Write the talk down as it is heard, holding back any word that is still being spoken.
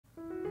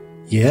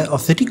Here are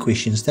 30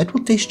 questions that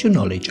will test your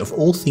knowledge of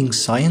all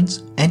things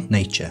science and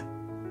nature.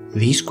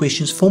 These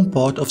questions form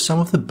part of some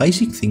of the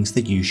basic things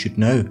that you should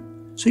know,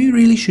 so you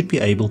really should be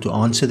able to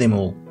answer them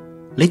all.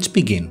 Let's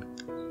begin.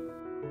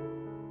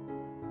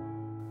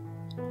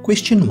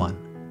 Question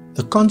 1.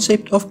 The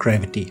concept of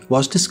gravity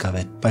was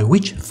discovered by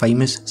which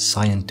famous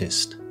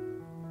scientist?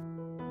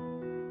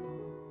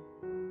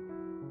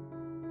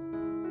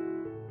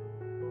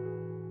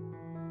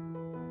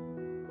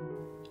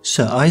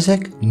 Sir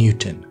Isaac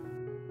Newton.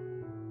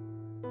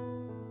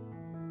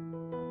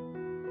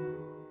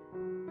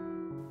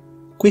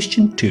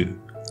 Question 2.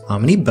 How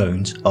many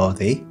bones are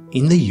there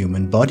in the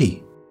human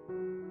body?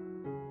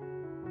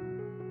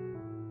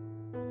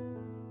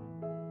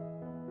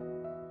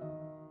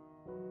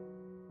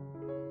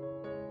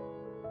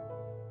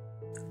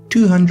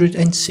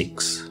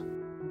 (206).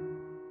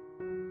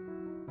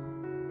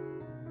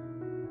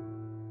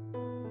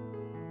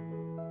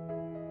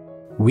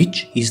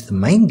 Which is the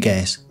main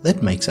gas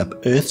that makes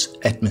up Earth's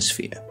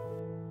atmosphere?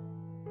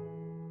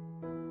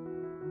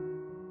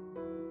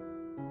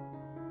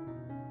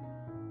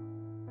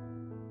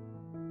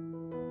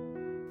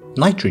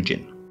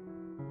 Nitrogen.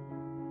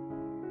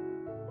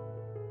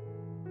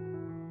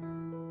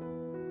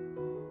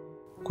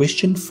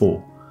 Question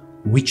 4.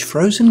 Which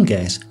frozen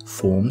gas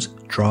forms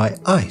dry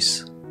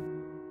ice?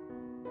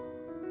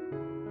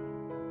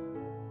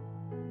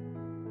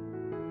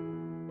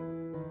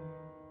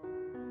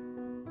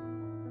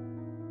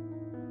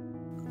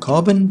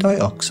 Carbon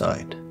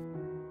dioxide.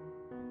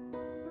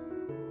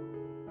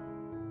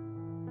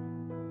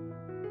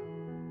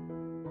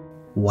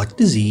 What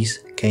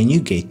disease can you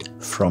get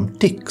from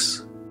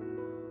ticks?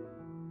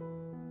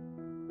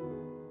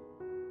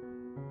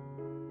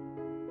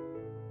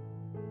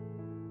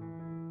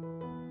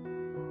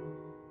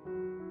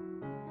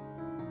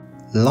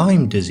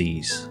 Lyme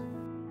disease.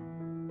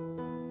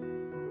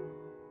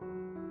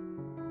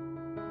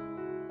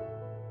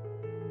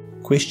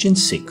 Question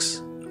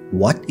 6.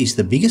 What is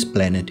the biggest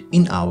planet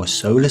in our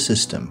solar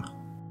system?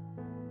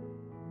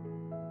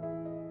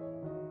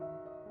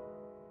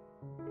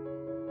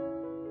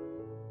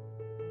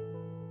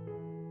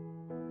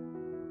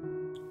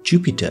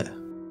 Jupiter.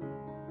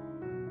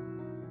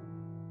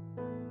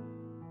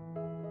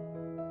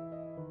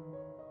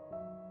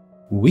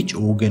 Which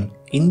organ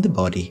in the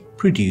body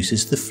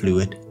produces the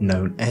fluid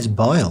known as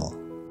bile?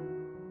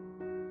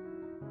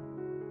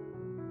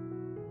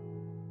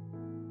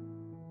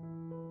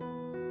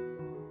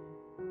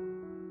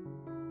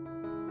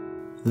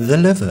 The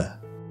liver.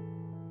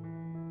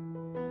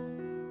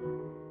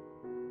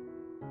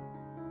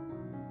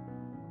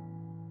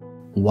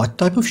 What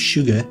type of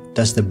sugar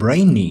does the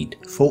brain need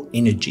for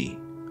energy?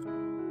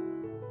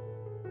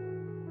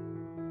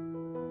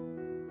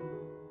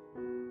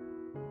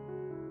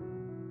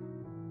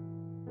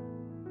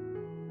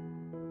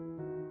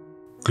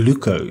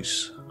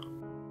 Glucose.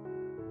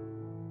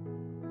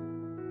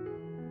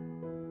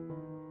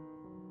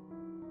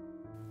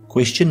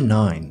 Question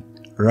 9.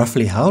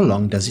 Roughly how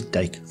long does it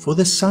take for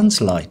the sun's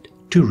light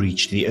to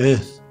reach the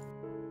Earth?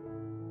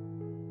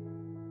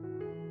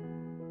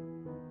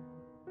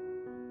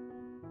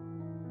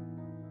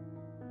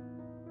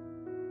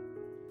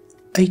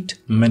 8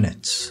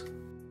 minutes.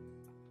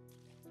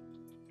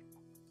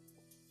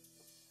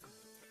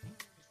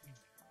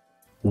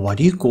 What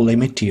do you call a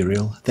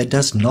material that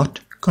does not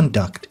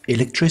conduct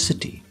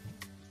electricity?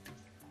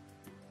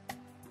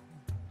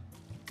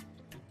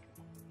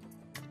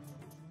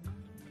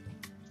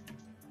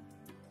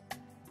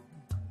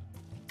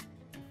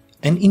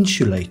 An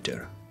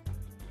insulator.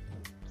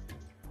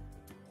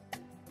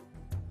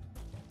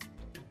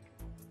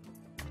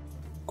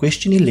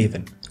 Question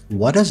 11.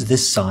 What does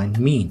this sign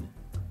mean?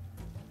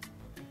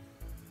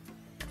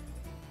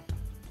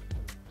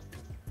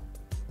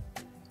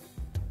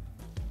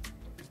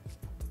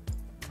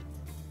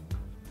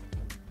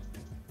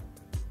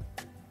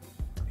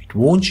 It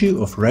warns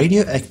you of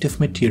radioactive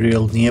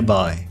material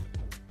nearby.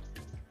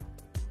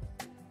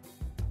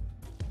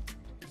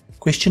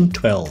 Question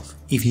 12.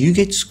 If you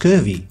get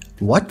scurvy,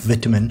 what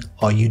vitamin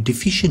are you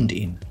deficient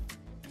in?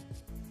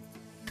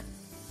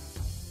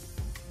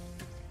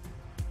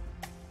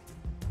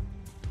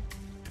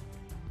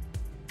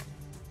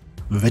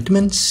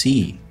 Vitamin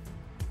C.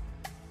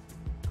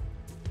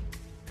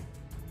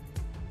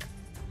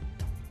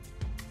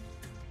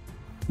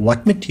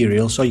 What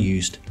materials are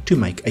used to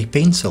make a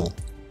pencil?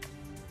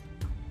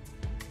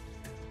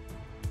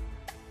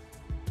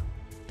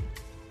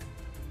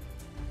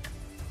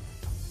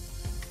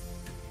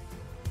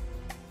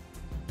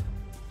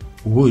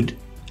 Wood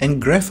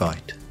and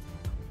graphite.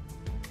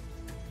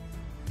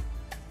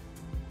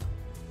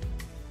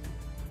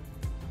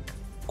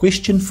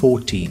 Question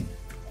 14.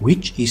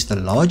 Which is the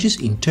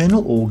largest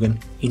internal organ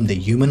in the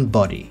human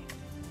body?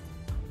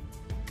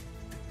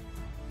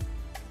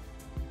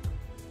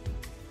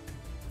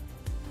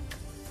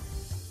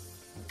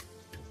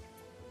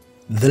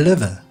 The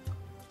liver.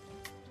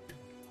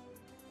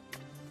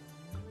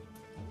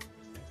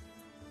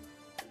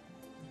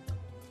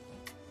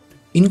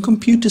 In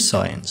computer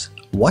science,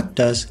 What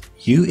does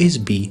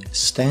USB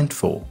stand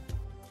for?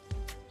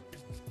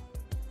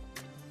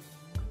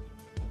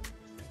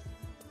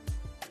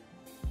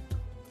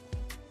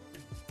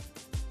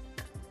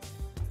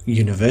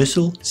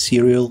 Universal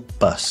Serial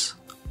Bus.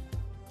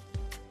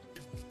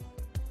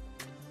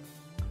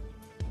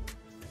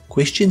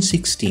 Question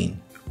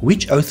 16.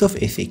 Which oath of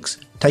ethics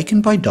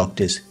taken by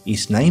doctors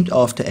is named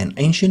after an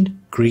ancient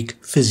Greek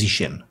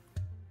physician?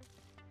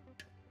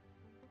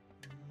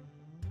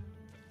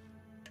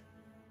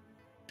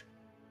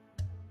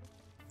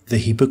 The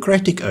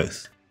Hippocratic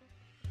Oath.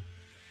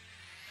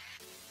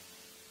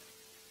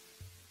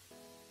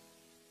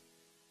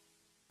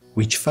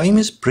 Which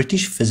famous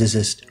British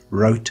physicist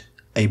wrote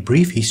A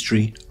Brief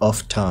History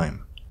of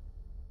Time?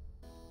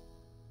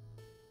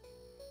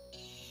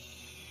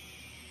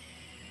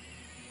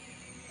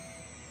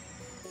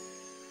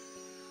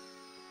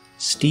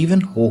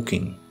 Stephen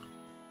Hawking.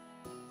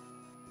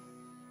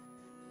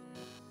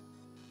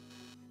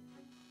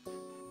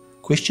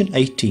 Question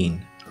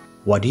 18.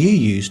 What do you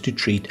use to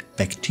treat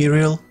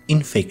bacterial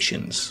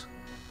infections?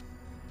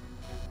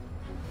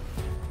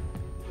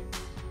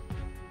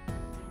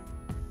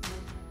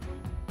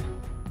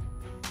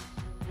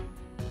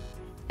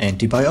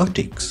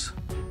 Antibiotics.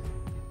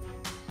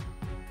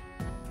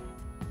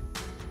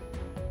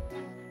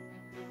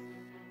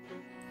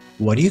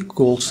 What do you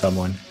call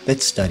someone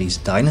that studies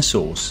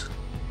dinosaurs?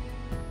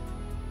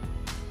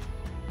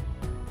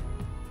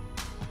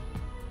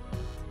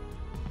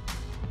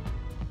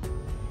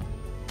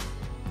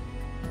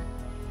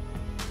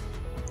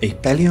 A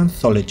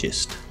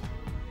paleontologist.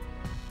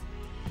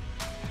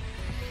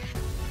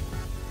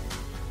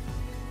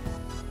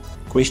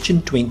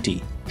 Question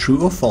 20.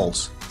 True or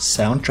false?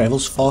 Sound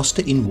travels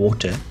faster in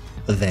water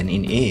than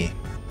in air.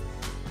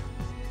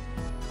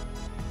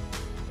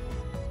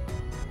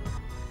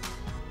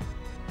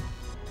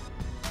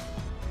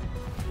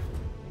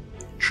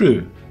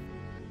 True.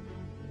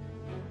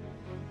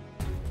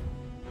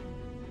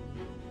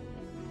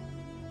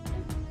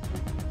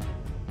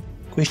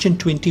 Question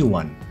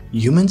 21.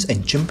 Humans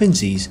and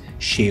chimpanzees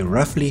share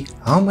roughly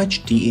how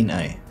much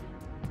DNA?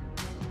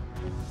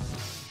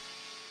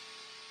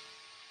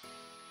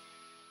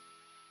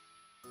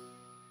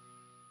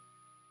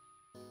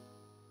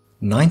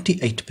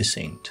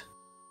 %98.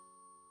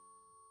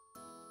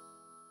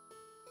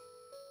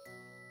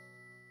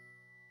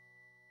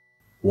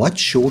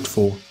 What's short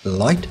for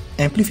light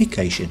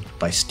amplification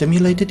by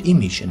stimulated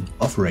emission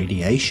of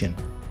radiation?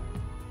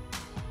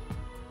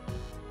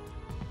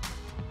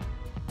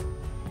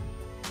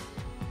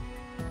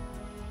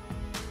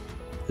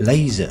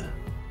 Laser.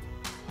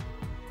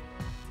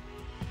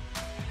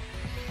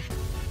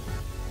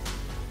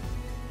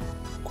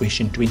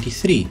 Question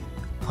 23.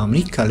 How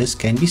many colors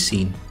can be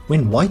seen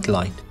when white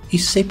light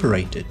is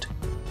separated?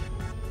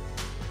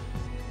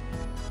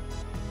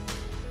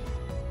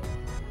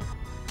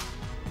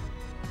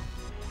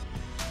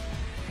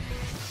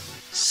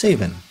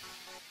 Seven.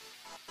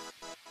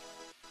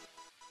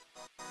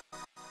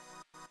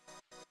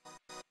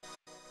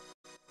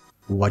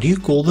 What do you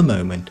call the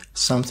moment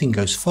something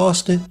goes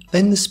faster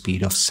than the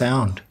speed of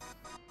sound?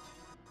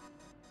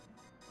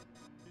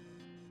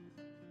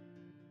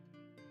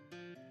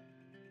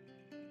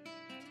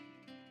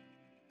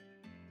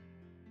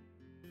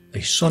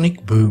 A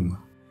sonic boom.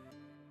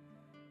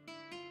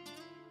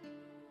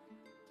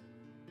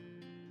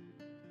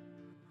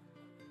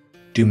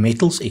 Do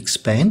metals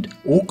expand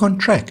or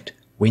contract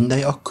when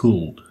they are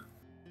cooled?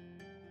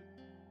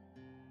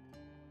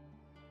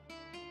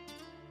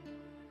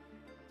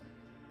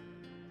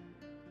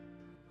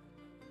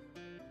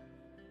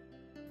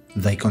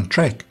 They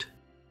contract.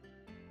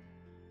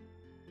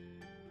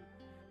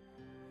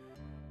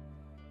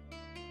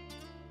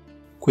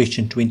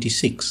 Question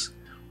 26.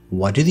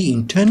 What do the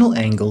internal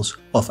angles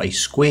of a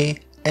square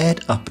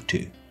add up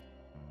to?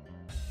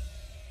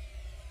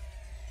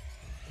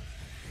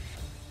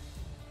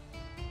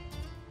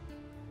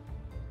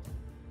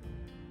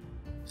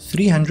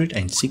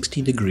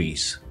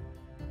 (360°).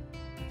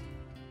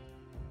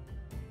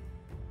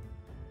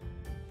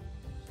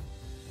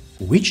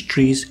 Which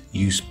trees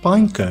use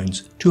pine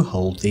cones to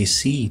hold their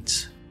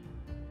seeds?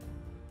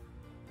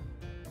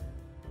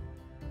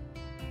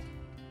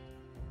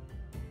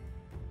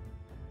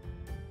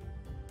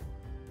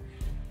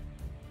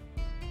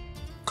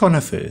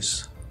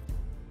 Conifers.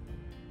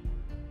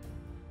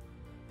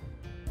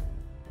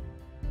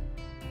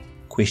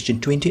 Question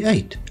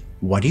 28.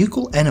 What do you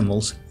call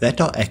animals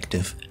that are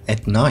active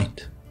at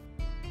night?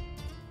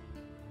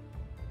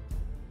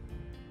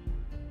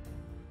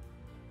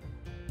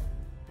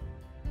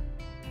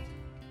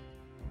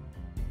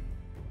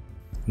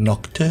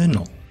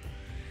 Nocturnal.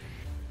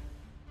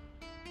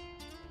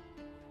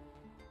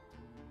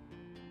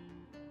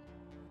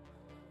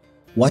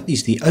 What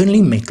is the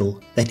only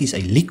metal that is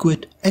a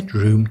liquid at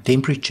room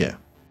temperature?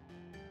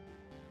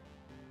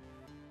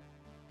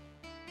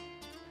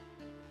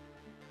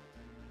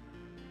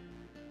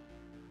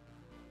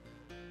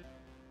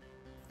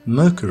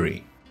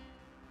 Mercury.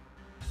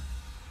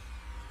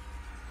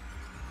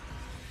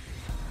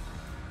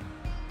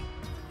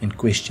 And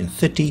question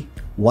 30.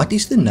 What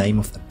is the name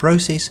of the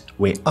process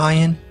where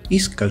iron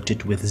is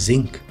coated with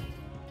zinc?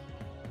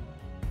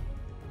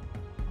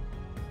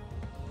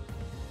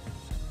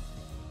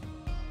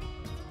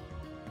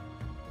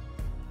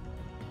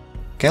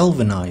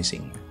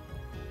 Galvanizing.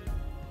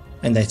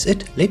 And that's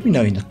it. Let me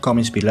know in the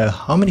comments below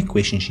how many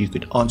questions you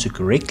could answer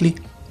correctly.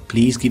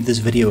 Please give this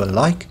video a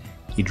like.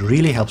 It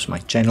really helps my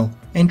channel,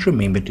 and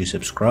remember to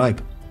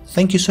subscribe.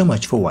 Thank you so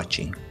much for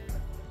watching.